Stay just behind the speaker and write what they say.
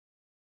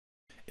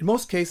In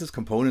most cases,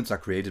 components are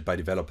created by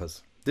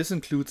developers. This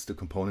includes the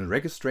component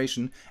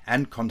registration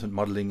and content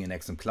modeling in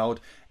XM Cloud,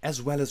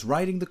 as well as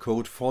writing the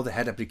code for the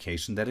head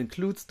application that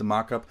includes the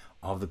markup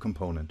of the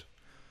component.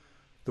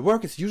 The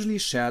work is usually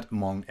shared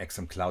among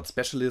XM Cloud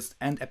specialists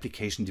and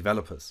application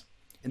developers.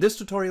 In this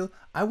tutorial,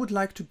 I would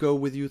like to go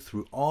with you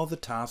through all the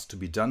tasks to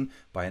be done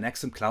by an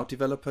XM Cloud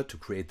developer to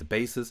create the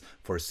basis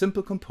for a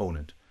simple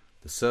component,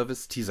 the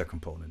service teaser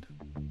component.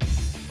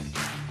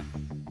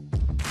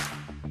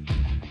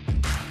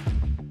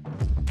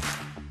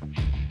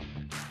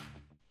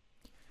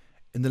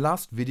 In the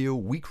last video,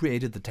 we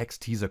created the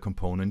text teaser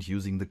component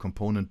using the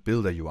component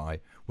builder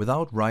UI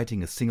without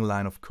writing a single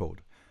line of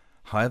code.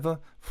 However,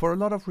 for a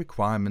lot of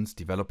requirements,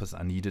 developers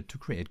are needed to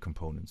create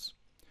components.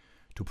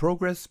 To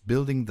progress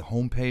building the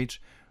home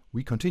page,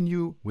 we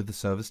continue with the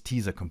service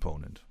teaser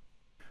component.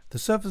 The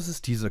services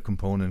teaser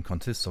component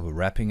consists of a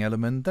wrapping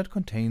element that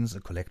contains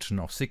a collection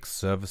of 6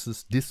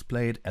 services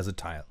displayed as a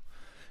tile.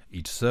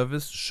 Each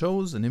service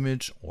shows an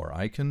image or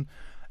icon,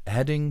 a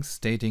heading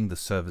stating the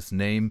service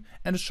name,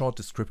 and a short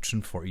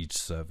description for each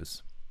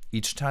service.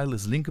 Each tile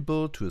is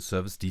linkable to a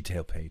service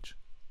detail page.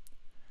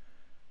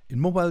 In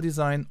mobile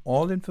design,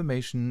 all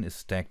information is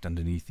stacked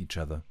underneath each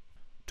other.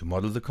 To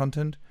model the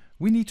content,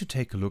 we need to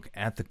take a look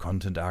at the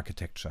content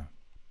architecture.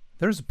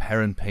 There is a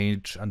parent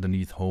page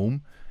underneath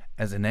Home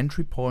as an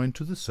entry point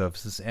to the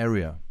services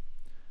area.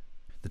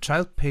 The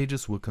child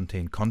pages will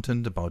contain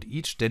content about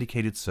each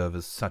dedicated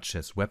service, such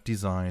as web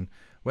design,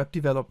 web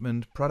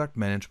development, product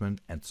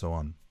management, and so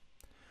on.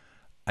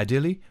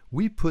 Ideally,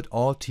 we put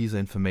all teaser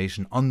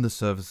information on the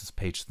services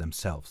page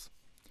themselves.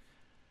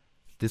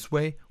 This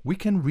way, we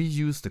can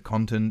reuse the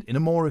content in a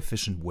more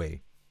efficient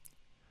way.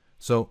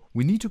 So,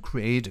 we need to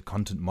create a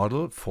content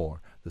model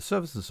for the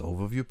services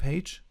overview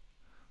page,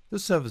 the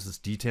services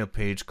detail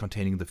page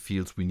containing the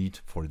fields we need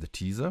for the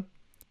teaser,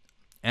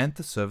 and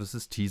the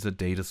services teaser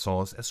data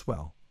source as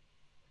well.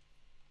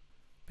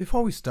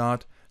 Before we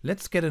start,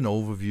 let's get an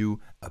overview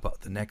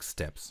about the next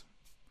steps.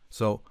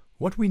 So,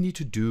 what we need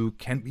to do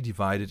can be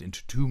divided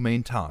into 2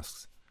 main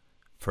tasks.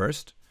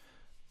 First,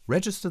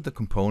 register the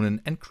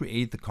component and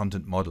create the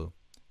content model.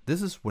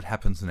 This is what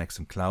happens in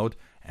XM Cloud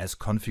as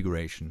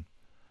configuration.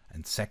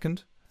 And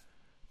second,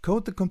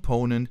 code the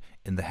component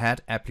in the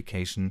head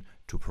application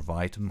to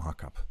provide a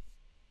markup.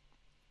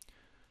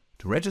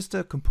 To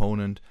register a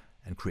component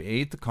and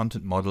create the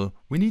content model,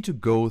 we need to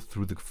go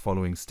through the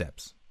following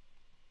steps.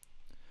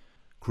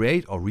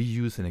 Create or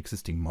reuse an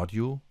existing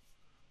module,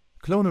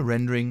 clone a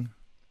rendering,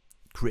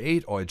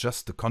 create or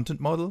adjust the content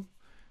model,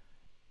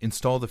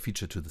 install the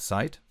feature to the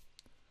site.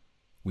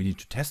 We need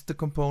to test the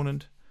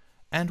component,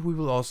 and we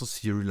will also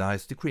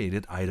serialize the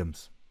created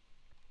items.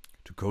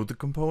 To code the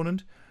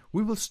component,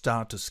 we will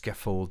start to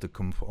scaffold the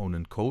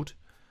component code,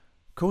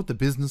 code the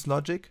business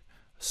logic,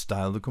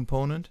 style the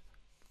component,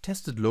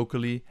 test it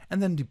locally, and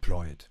then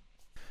deploy it.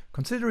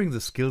 Considering the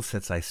skill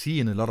sets I see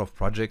in a lot of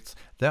projects,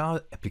 there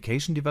are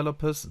application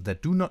developers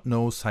that do not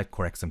know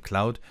Sitecore XM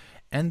Cloud,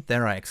 and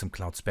there are XM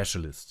Cloud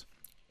specialists.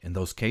 In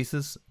those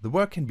cases, the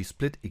work can be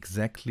split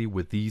exactly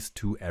with these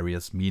 2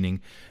 areas, meaning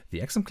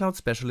the XM Cloud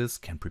specialists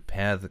can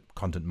prepare the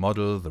content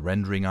model, the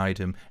rendering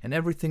item, and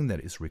everything that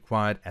is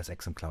required as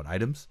XM Cloud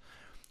items.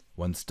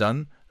 Once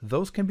done,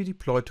 those can be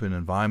deployed to an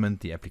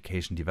environment the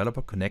application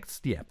developer connects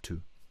the app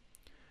to.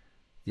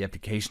 The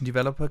application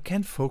developer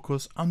can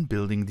focus on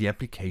building the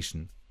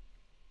application.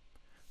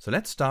 So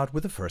let's start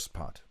with the first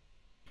part.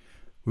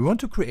 We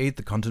want to create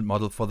the content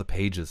model for the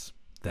pages.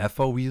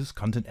 Therefore, we use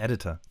Content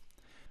Editor.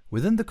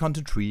 Within the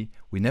content tree,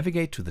 we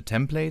navigate to the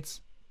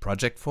Templates,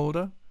 Project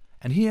folder,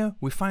 and here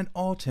we find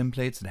all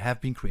templates that have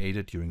been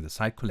created during the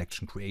site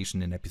collection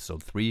creation in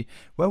episode 3,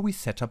 where we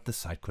set up the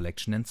site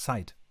collection and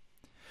site.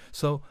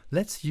 So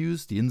let's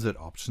use the insert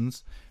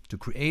options to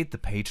create the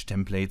page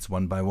templates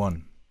one by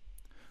one.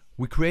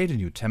 We create a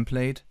new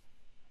template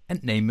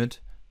and name it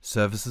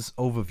Services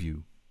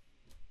Overview.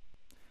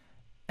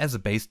 As a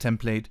base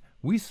template,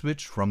 we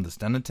switch from the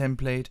standard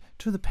template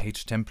to the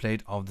page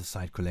template of the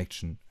site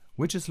collection,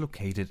 which is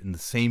located in the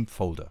same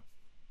folder.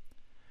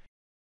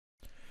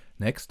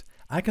 Next,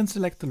 I can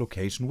select the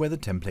location where the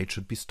template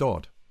should be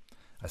stored.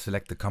 I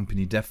select the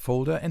company dev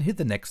folder and hit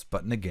the next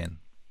button again.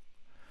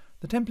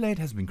 The template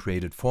has been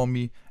created for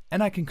me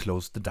and I can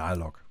close the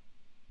dialog.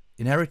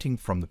 Inheriting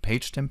from the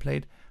page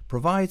template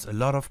provides a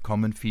lot of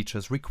common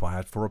features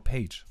required for a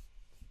page.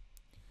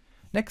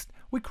 Next,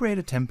 we create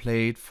a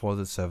template for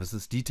the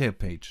services detail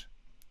page.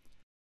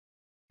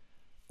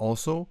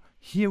 Also,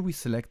 here we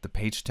select the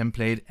page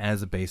template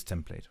as a base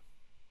template.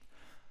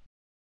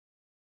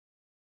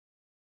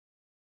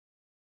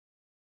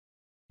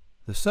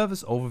 The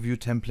service overview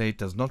template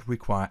does not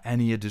require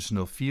any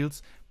additional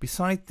fields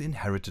besides the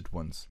inherited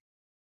ones.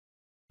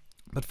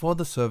 But for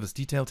the service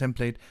detail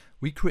template,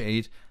 we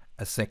create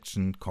a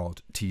section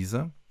called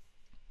Teaser.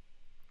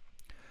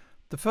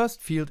 The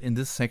first field in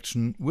this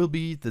section will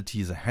be the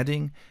teaser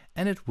heading,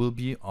 and it will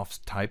be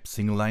of type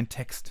single line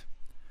text.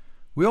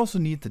 We also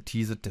need the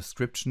teaser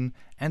description,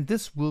 and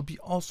this will be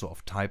also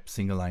of type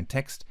single line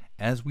text,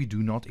 as we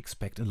do not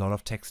expect a lot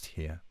of text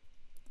here.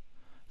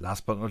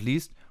 Last but not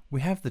least,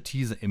 we have the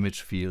teaser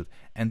image field,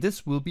 and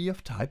this will be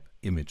of type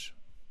image.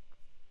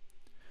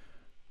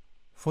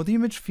 For the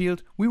image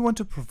field, we want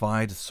to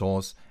provide a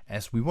source,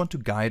 as we want to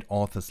guide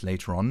authors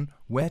later on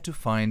where to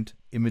find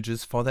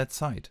images for that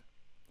site.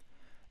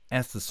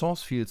 As the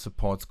source field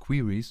supports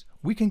queries,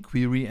 we can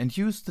query and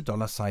use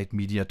the $site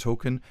media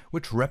token,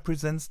 which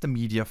represents the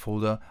media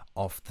folder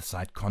of the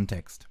site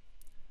context.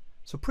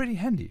 So pretty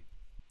handy.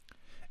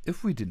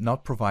 If we did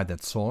not provide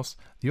that source,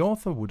 the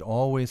author would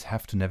always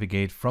have to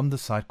navigate from the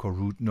Sitecore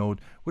root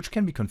node, which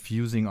can be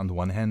confusing on the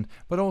one hand,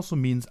 but also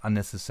means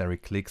unnecessary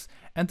clicks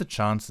and the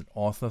chance that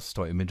authors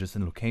store images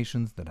in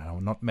locations that are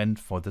not meant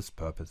for this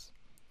purpose.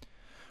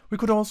 We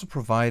could also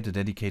provide a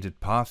dedicated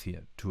path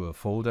here to a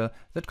folder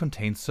that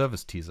contains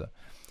service teaser,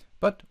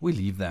 but we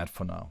leave that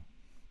for now.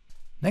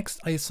 Next,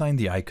 I assign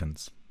the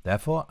icons.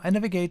 Therefore, I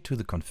navigate to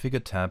the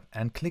Configure tab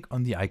and click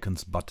on the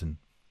Icons button.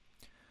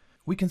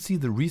 We can see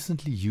the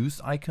recently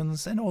used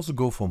icons and also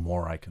go for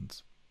more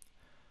icons.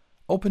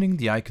 Opening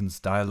the icons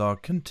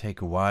dialog can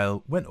take a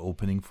while when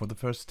opening for the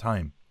first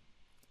time.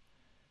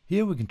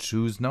 Here we can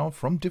choose now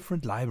from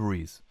different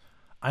libraries.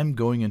 I'm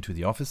going into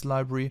the Office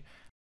library,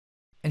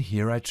 and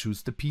here I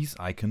choose the piece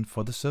icon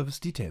for the service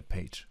detail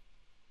page.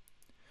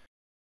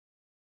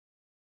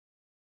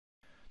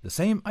 The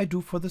same I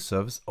do for the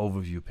service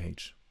overview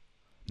page.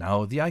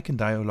 Now the icon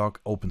dialog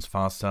opens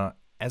faster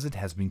as it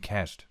has been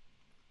cached.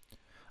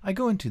 I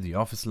go into the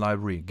Office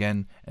library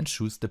again and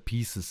choose the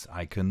Pieces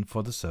icon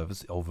for the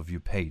service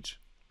overview page.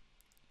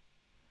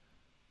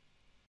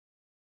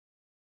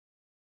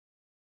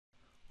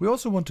 We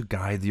also want to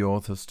guide the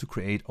authors to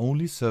create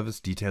only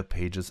service detail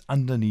pages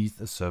underneath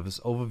a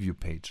service overview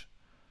page.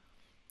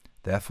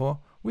 Therefore,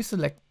 we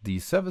select the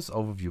service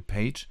overview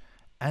page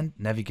and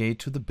navigate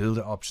to the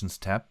Builder Options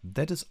tab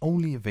that is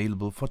only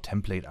available for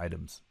template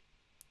items.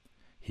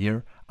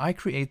 Here I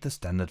create the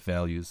standard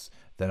values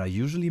that are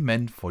usually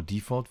meant for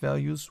default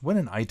values when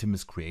an item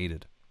is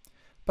created,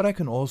 but I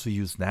can also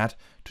use that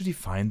to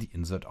define the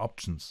insert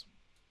options.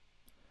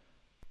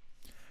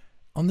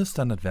 On the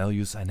standard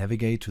values, I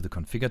navigate to the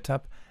Configure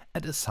tab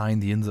and assign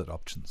the insert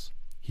options.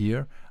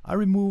 Here I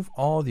remove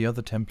all the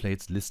other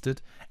templates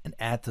listed and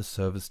add the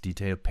service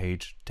detail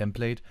page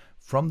template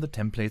from the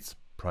Templates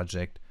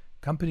Project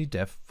Company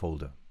Dev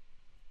folder.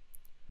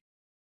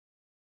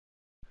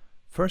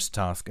 First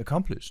task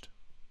accomplished.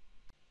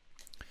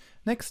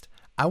 Next,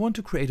 I want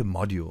to create a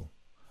module.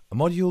 A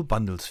module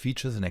bundles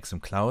features in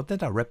XM Cloud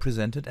that are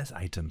represented as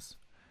items.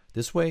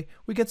 This way,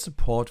 we get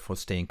support for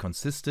staying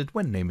consistent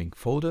when naming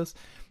folders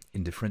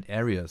in different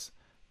areas.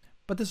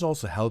 But this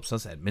also helps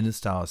us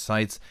administer our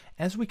sites,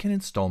 as we can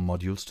install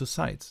modules to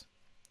sites.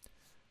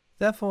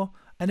 Therefore,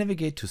 I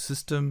navigate to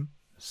System,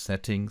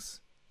 Settings,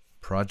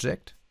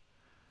 Project.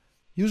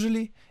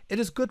 Usually, it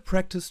is good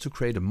practice to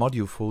create a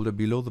module folder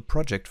below the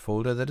project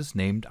folder that is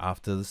named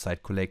after the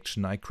site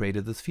collection I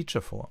created this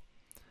feature for.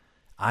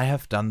 I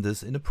have done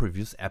this in a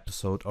previous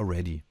episode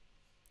already.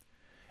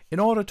 In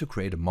order to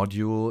create a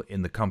module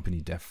in the company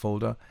dev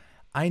folder,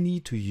 I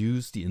need to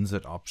use the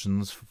insert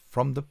options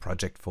from the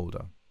project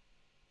folder.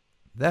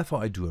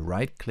 Therefore, I do a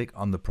right click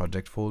on the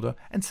project folder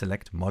and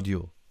select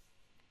Module.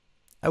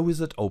 A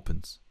wizard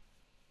opens.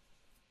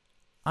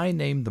 I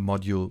name the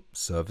module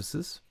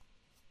Services.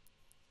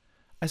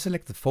 I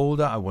select the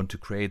folder I want to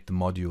create the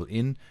module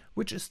in,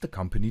 which is the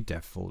company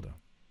dev folder.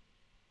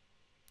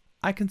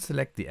 I can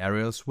select the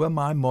areas where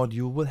my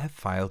module will have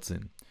files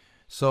in.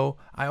 So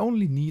I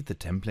only need the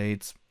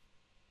templates,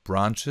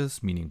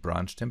 branches, meaning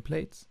branch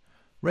templates,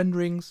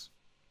 renderings,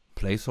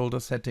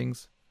 placeholder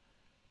settings,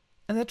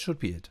 and that should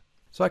be it.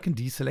 So I can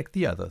deselect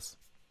the others.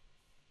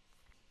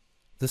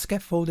 The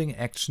scaffolding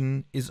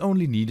action is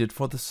only needed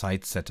for the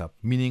site setup,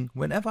 meaning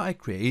whenever I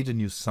create a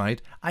new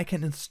site, I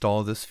can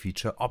install this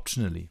feature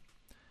optionally.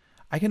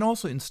 I can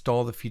also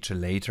install the feature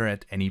later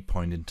at any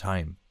point in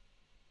time.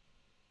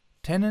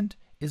 Tenant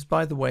is,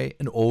 by the way,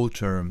 an old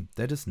term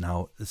that is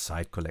now a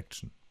site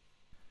collection.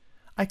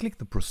 I click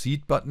the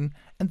Proceed button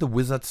and the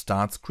wizard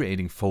starts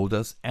creating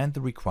folders and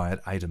the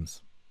required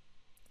items.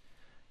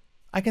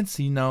 I can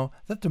see now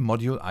that the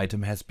module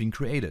item has been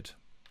created.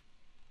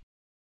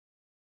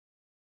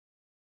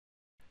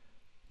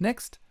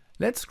 Next,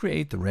 let's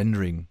create the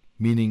rendering,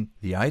 meaning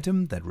the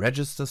item that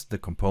registers the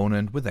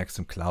component with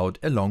XM Cloud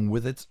along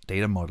with its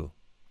data model.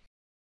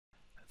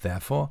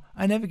 Therefore,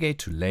 I navigate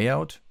to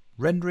Layout,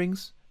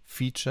 Renderings,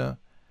 Feature,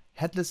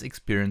 Headless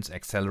Experience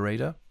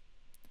Accelerator,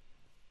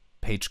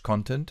 Page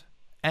Content,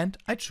 and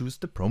I choose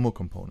the promo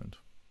component.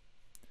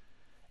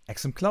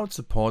 XM Cloud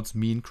supports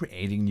me in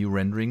creating new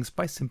renderings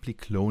by simply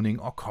cloning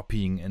or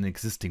copying an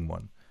existing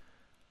one.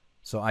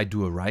 So I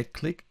do a right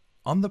click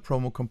on the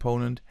promo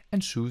component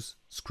and choose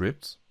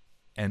Scripts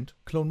and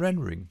Clone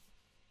Rendering.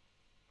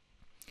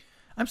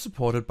 I'm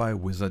supported by a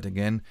wizard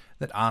again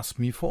that asks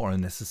me for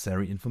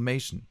unnecessary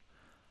information.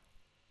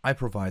 I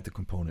provide the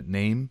component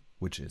name,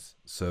 which is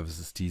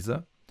Services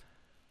Teaser.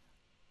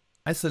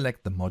 I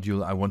select the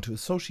module I want to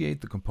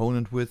associate the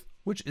component with,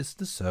 which is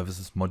the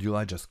Services module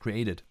I just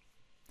created.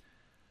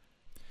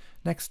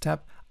 Next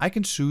step, I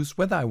can choose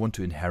whether I want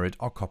to inherit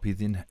or copy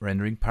the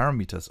rendering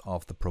parameters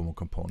of the promo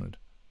component.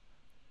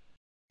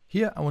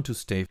 Here I want to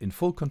stay in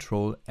full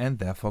control and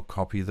therefore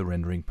copy the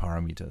rendering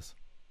parameters.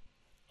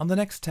 On the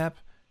next tab,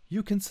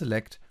 you can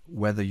select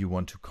whether you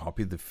want to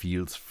copy the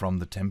fields from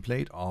the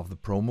template of the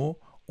promo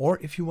or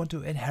if you want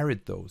to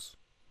inherit those.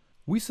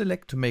 We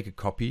select to make a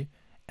copy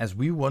as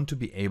we want to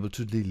be able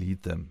to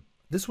delete them.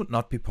 This would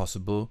not be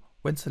possible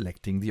when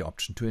selecting the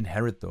option to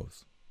inherit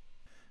those.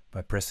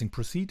 By pressing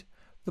proceed,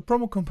 the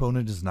promo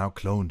component is now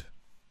cloned.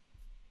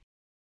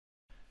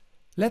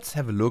 Let's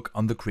have a look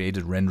on the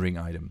created rendering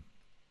item.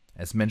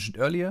 As mentioned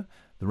earlier,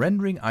 the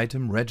rendering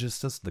item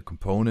registers the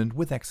component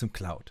with XM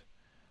Cloud.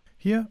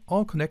 Here,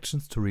 all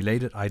connections to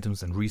related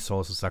items and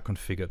resources are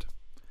configured.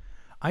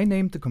 I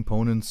named the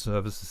component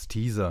services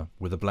teaser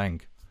with a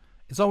blank.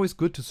 It's always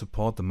good to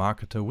support the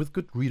marketer with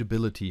good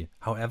readability.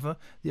 However,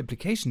 the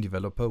application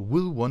developer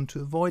will want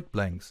to avoid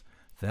blanks.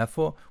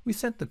 Therefore, we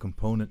set the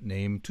component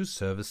name to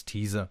service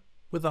teaser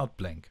without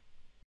blank.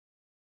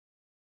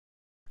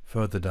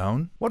 Further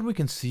down, what we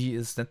can see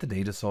is that the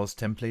data source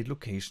template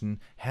location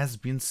has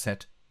been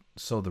set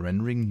so the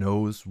rendering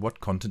knows what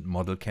content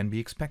model can be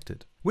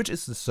expected, which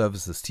is the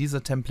services teaser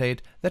template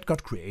that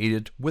got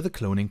created with a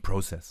cloning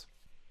process.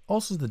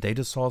 Also the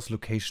data source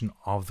location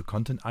of the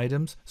content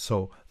items,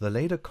 so the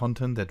later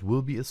content that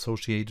will be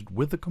associated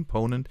with the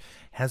component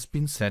has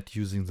been set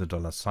using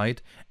the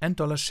 $site and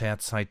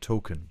 $shared site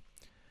token.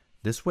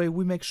 This way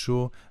we make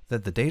sure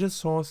that the data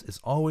source is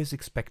always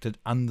expected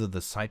under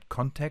the site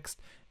context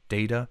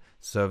data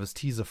service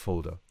teaser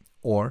folder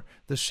or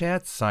the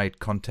shared site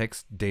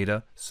context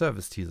data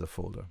service teaser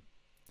folder.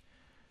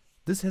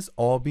 This has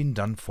all been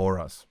done for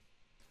us,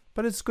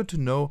 but it's good to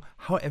know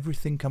how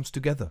everything comes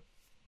together.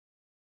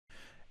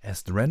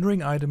 As the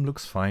rendering item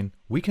looks fine,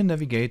 we can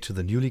navigate to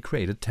the newly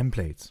created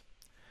templates.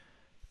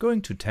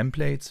 Going to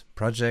Templates,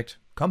 Project,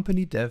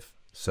 Company Dev,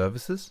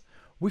 Services,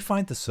 we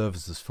find the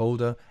Services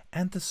folder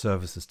and the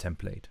Services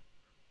template.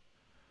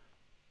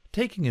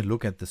 Taking a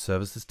look at the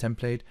Services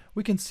template,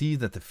 we can see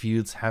that the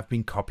fields have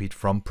been copied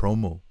from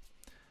promo.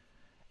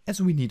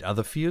 As we need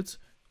other fields,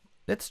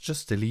 let's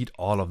just delete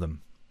all of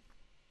them.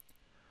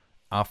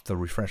 After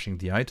refreshing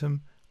the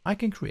item, I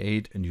can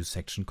create a new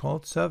section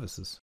called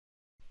Services.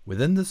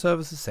 Within the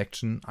Services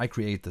section, I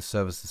create the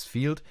Services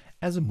field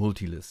as a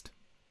multi-list.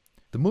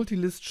 The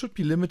multi-list should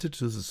be limited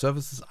to the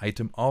services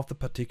item of the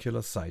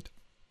particular site.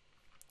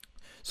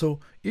 So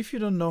if you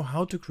don't know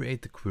how to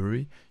create the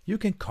query, you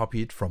can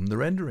copy it from the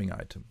rendering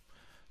item.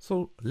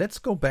 So let's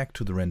go back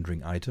to the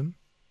rendering item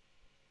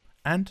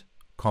and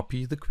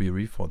copy the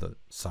query for the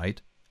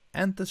site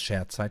and the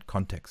shared site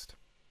context.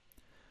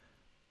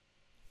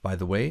 By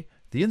the way,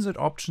 the insert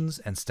options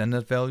and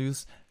standard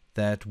values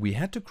that we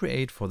had to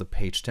create for the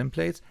page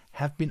templates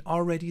have been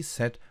already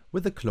set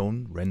with the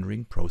clone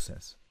rendering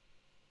process.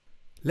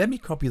 Let me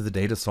copy the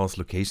data source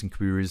location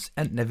queries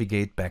and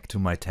navigate back to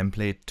my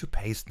template to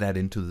paste that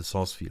into the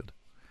source field.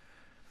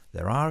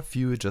 There are a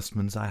few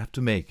adjustments I have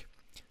to make.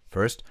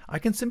 First, I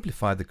can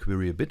simplify the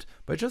query a bit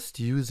by just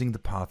using the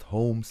path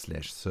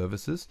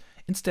home/services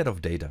instead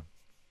of data.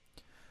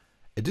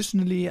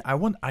 Additionally, I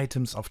want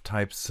items of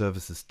type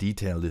services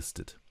detail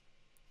listed.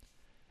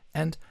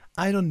 And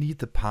I don't need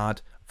the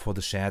part for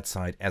the shared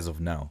site as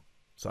of now,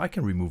 so I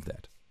can remove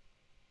that.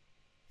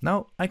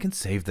 Now I can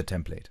save the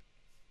template.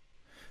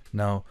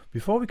 Now,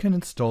 before we can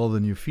install the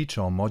new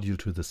feature or module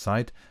to the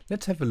site,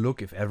 let's have a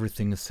look if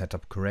everything is set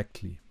up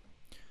correctly.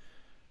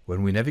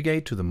 When we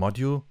navigate to the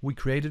module we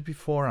created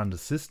before under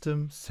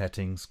System,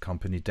 Settings,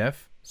 Company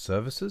Dev,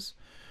 Services,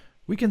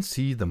 we can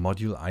see the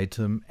module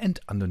item and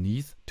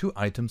underneath 2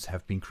 items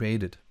have been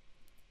created.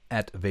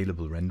 Add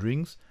available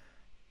renderings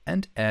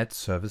and add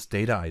service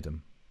data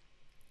item.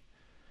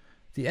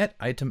 The add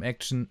item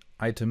action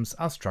items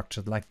are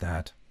structured like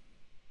that.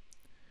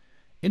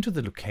 Into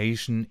the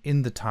location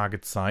in the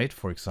target site,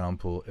 for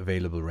example,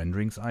 available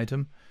renderings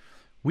item,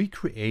 we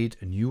create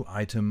a new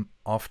item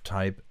of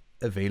type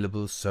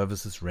available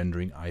services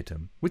rendering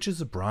item, which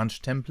is a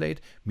branch template,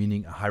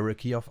 meaning a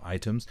hierarchy of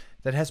items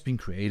that has been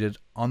created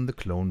on the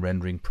clone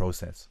rendering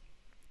process.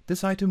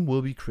 This item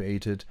will be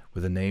created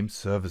with the name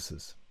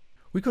services.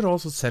 We could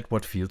also set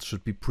what fields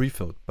should be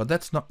prefilled, but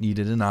that's not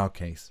needed in our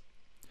case.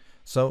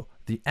 So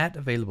the add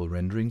available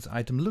renderings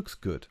item looks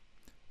good,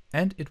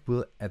 and it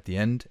will at the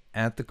end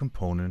add the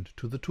component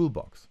to the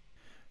toolbox.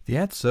 The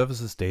add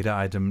services data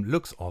item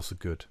looks also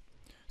good.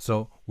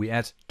 So we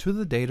add to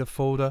the data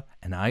folder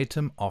an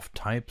item of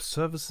type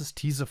services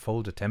teaser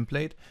folder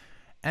template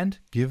and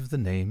give the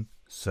name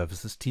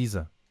services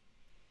teaser.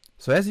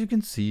 So as you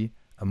can see,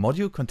 a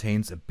module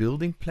contains a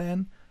building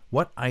plan,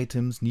 what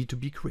items need to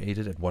be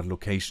created at what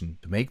location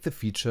to make the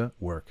feature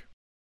work.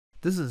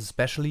 This is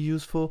especially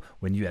useful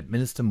when you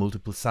administer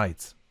multiple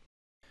sites.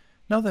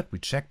 Now that we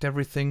checked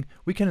everything,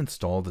 we can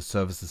install the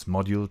services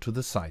module to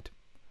the site.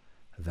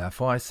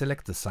 Therefore I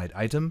select the site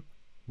item,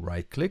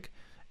 right-click,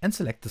 and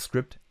select the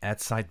script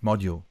Add Site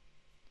Module.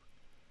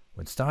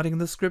 When starting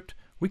the script,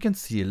 we can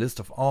see a list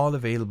of all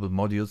available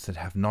modules that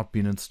have not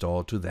been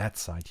installed to that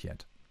site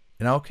yet.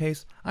 In our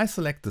case, I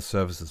select the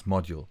services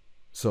module.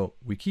 So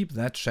we keep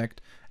that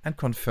checked and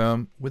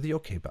confirm with the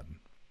OK button.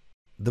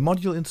 The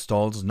module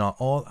installs now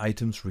all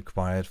items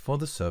required for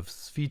the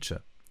services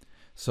feature.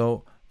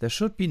 So there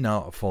should be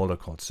now a folder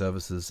called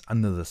Services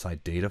under the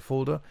Site Data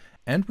folder,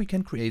 and we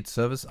can create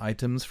service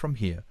items from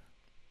here.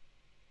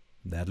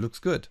 That looks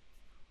good.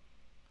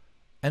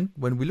 And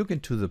when we look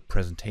into the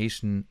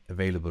presentation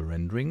available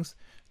renderings,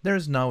 there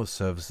is now a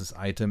services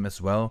item as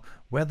well,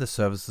 where the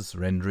services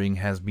rendering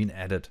has been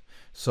added.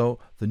 So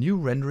the new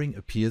rendering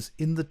appears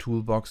in the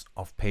toolbox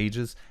of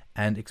Pages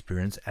and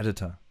Experience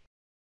Editor.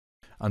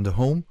 Under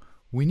Home,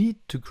 we need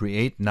to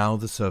create now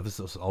the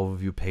services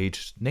overview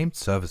page named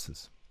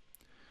Services.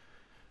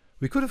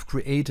 We could have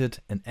created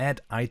an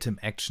Add Item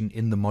action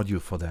in the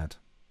module for that.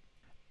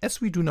 As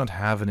we do not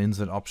have an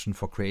insert option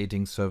for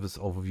creating service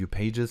overview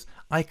pages,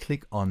 I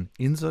click on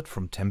Insert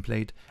from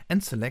Template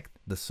and select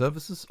the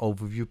Services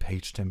Overview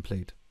Page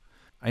template.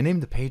 I name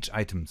the page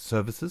item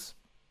Services.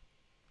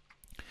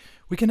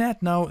 We can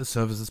add now a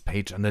services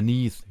page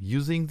underneath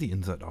using the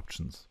insert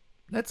options.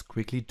 Let's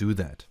quickly do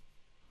that.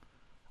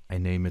 I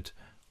name it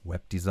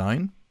Web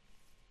Design.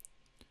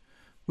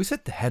 We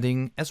set the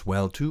heading as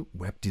well to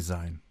Web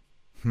Design.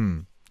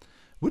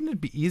 Wouldn't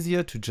it be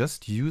easier to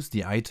just use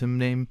the item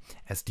name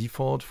as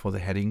default for the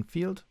heading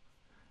field?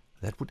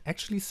 That would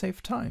actually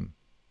save time.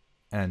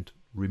 And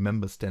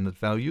remember standard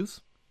values?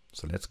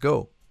 So let's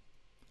go.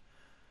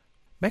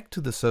 Back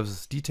to the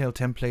services detail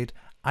template,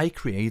 I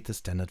create the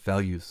standard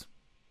values.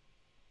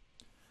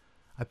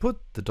 I put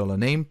the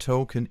 $name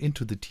token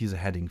into the teaser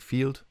heading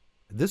field.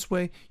 This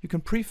way you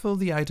can pre-fill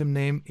the item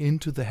name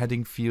into the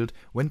heading field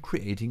when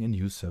creating a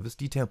new service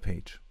detail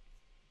page.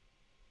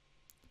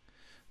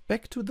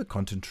 Back to the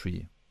content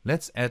tree.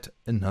 Let's add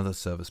another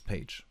service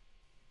page.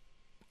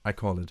 I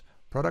call it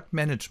Product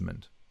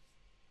Management.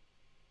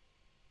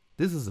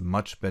 This is a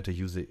much better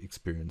user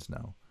experience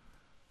now.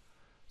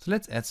 So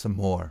let's add some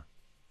more.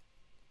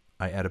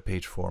 I add a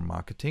page for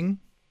marketing,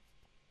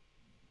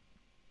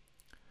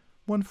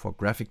 one for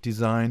graphic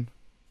design,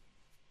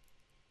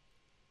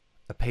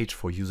 a page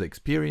for user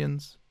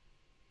experience,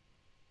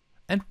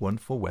 and one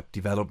for web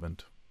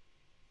development.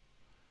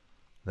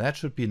 That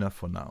should be enough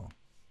for now.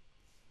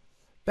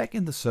 Back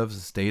in the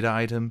services data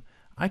item,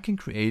 I can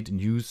create a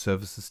new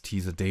services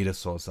teaser data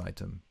source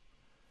item.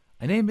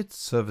 I name it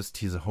Service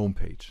Teaser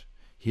Homepage.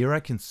 Here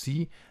I can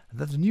see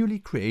that the newly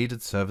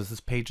created services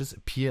pages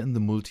appear in the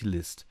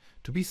multi-list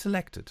to be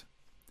selected.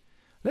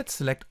 Let's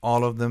select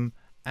all of them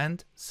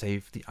and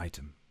save the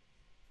item.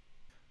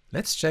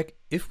 Let's check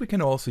if we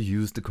can also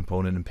use the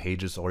component in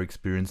Pages or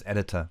Experience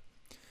Editor.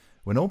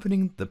 When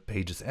opening the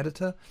Pages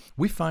editor,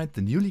 we find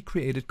the newly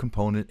created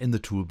component in the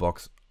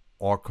toolbox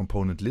or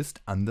component list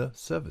under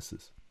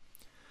Services.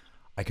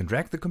 I can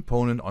drag the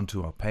component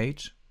onto our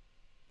page,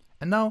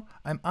 and now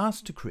I'm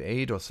asked to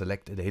create or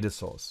select a data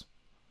source.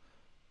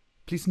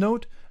 Please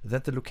note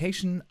that the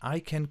location I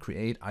can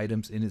create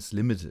items in is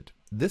limited.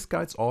 This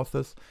guides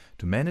authors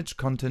to manage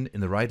content in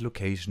the right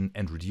location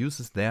and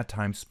reduces their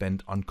time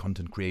spent on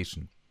content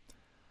creation.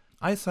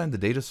 I assign the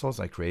data source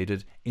I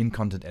created in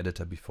Content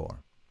Editor before.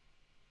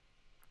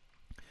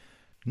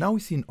 Now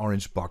we see an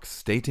orange box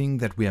stating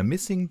that we are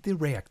missing the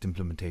React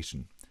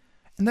implementation.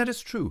 And that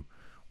is true.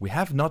 We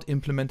have not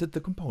implemented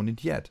the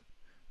component yet.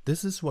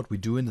 This is what we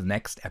do in the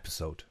next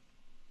episode.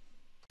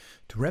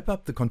 To wrap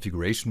up the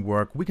configuration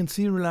work, we can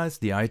serialize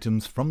the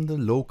items from the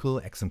local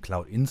XM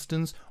Cloud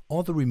instance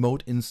or the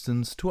remote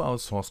instance to our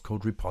source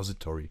code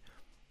repository,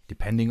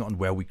 depending on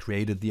where we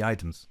created the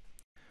items.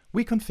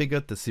 We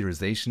configured the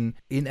serialization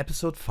in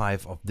episode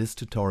 5 of this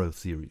tutorial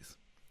series.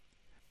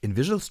 In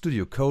Visual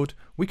Studio Code,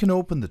 we can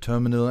open the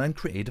terminal and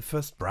create a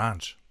first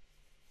branch.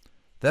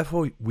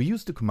 Therefore, we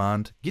use the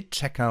command git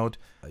checkout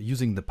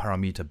using the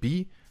parameter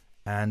b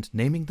and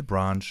naming the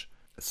branch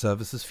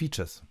Services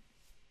Features.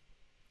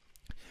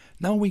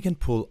 Now we can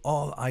pull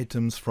all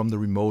items from the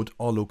remote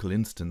or local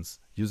instance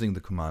using the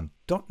command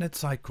 .NET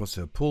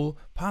Sitecore pull,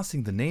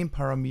 passing the name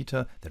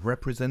parameter that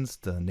represents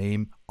the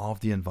name of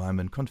the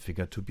environment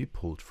configured to be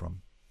pulled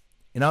from.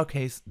 In our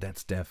case,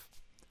 that's dev.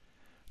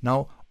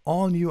 Now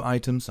all new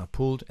items are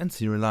pulled and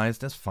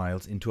serialized as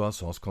files into our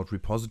source code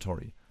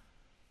repository.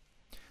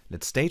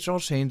 Let's stage our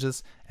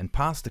changes and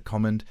pass the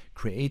comment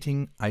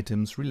creating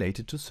items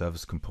related to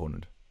service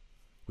component.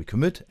 We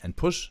commit and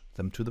push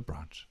them to the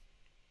branch.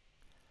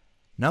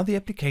 Now the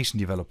application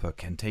developer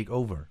can take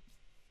over.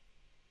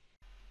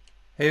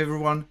 Hey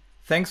everyone,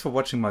 thanks for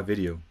watching my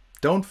video.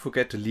 Don't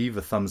forget to leave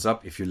a thumbs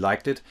up if you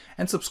liked it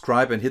and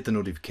subscribe and hit the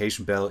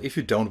notification bell if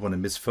you don't want to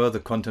miss further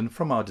content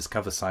from our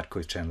Discover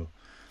Sitecore channel.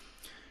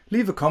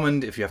 Leave a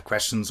comment if you have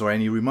questions or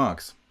any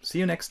remarks. See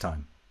you next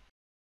time.